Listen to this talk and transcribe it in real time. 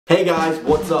Hey guys,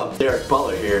 what's up? Derek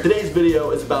Butler here. Today's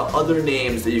video is about other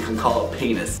names that you can call a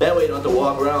penis. That way you don't have to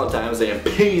walk around all the time saying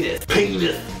penis,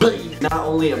 penis, penis. Not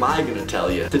only am I gonna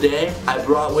tell you, today I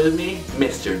brought with me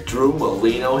Mr. Drew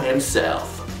Malino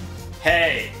himself.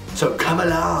 Hey! So come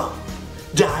along,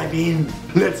 dive in,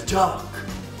 let's talk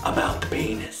about the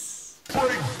penis.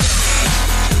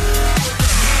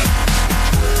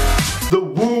 The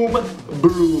womb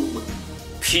broom.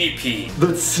 Pee-pee.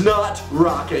 The snot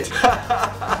rocket.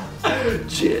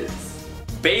 Jizz.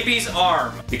 Baby's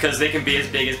arm, because they can be as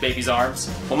big as baby's arms.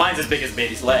 Well, mine's as big as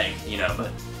baby's leg, you know, but...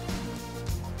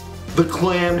 The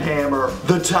clam hammer.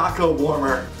 The taco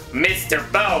warmer. Mr.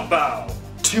 Bobo.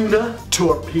 Tuna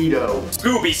torpedo.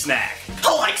 Scooby snack.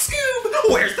 I like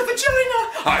Scoob. Where's the vagina?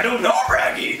 I don't know,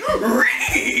 Raggy.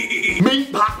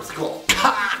 Meat popsicle.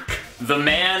 Cock. The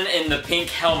man in the pink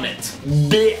helmet.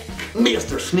 Dick.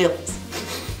 Mr. Sniffles.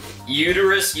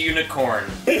 Uterus unicorn.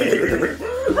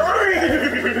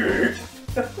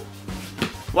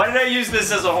 Why did I use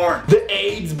this as a horn? The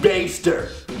AIDS baster.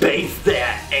 Baste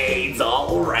that AIDS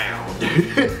all around.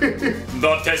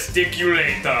 The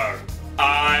testiculator.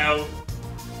 I'll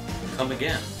come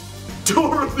again.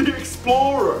 Dora the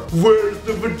Explorer. Where's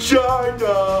the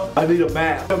vagina? I need a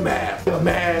map. A map. A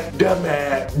map. Da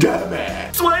map. Da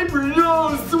map. Swiping.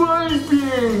 No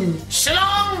swiping.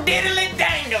 Shalom diddly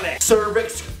dangly.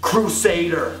 Cervix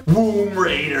Crusader. Womb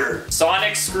Raider.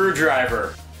 Sonic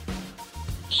screwdriver.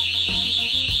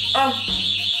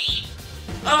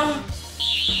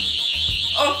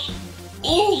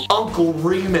 Ooh. Uncle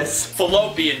Remus.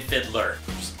 Fallopian fiddler.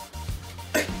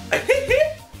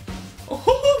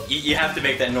 You have to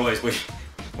make that noise when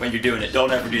you're doing it.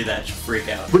 Don't ever do that, you'll freak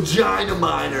out. Vagina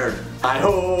miner.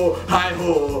 Hi-ho,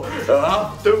 hi-ho,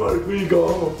 up the work we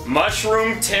go.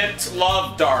 Mushroom tipped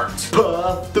love dart.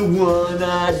 Puff the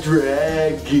one-eyed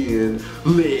dragon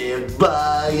lived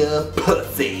by a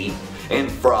pussy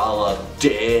and frolicked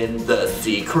in the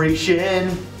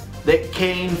secretion that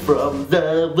came from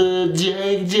the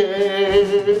vagina.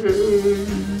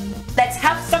 Let's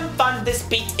have some fun, this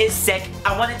beat is sick.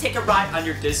 I want to take a ride on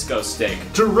your disco stick.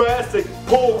 Jurassic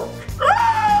Pork.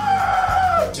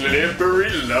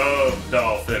 Slippery love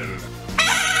dolphin.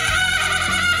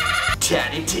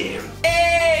 Tiny Tim.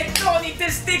 Hey, Tony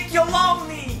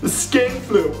Testiculoni. The Skink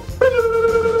Flu.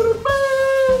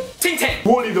 Ting Ting.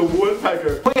 Woody the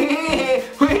Woodpecker.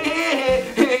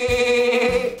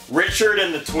 Richard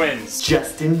and the Twins.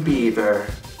 Justin Bieber.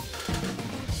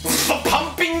 The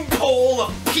pumping pole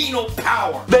of penal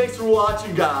power. Thanks for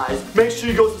watching, guys. Make sure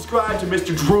you go subscribe to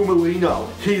Mr. Drew Malino.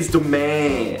 He's the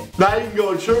man. Now you can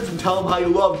go to church and tell him how you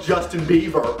love Justin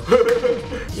Bieber.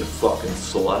 You fucking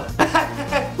slut.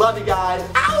 Love you guys.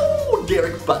 Ow!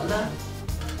 Derek Butler.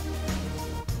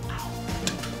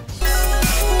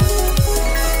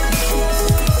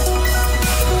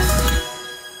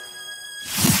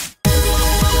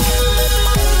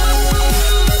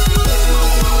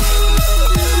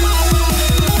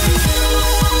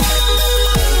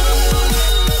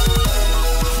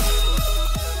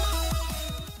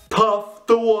 Puff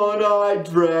the one-eyed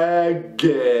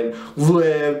dragon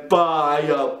lived by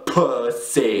a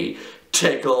pussy.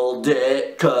 Tickled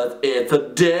it 'cause it's a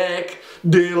dick.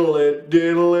 Diddle it,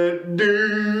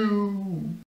 do.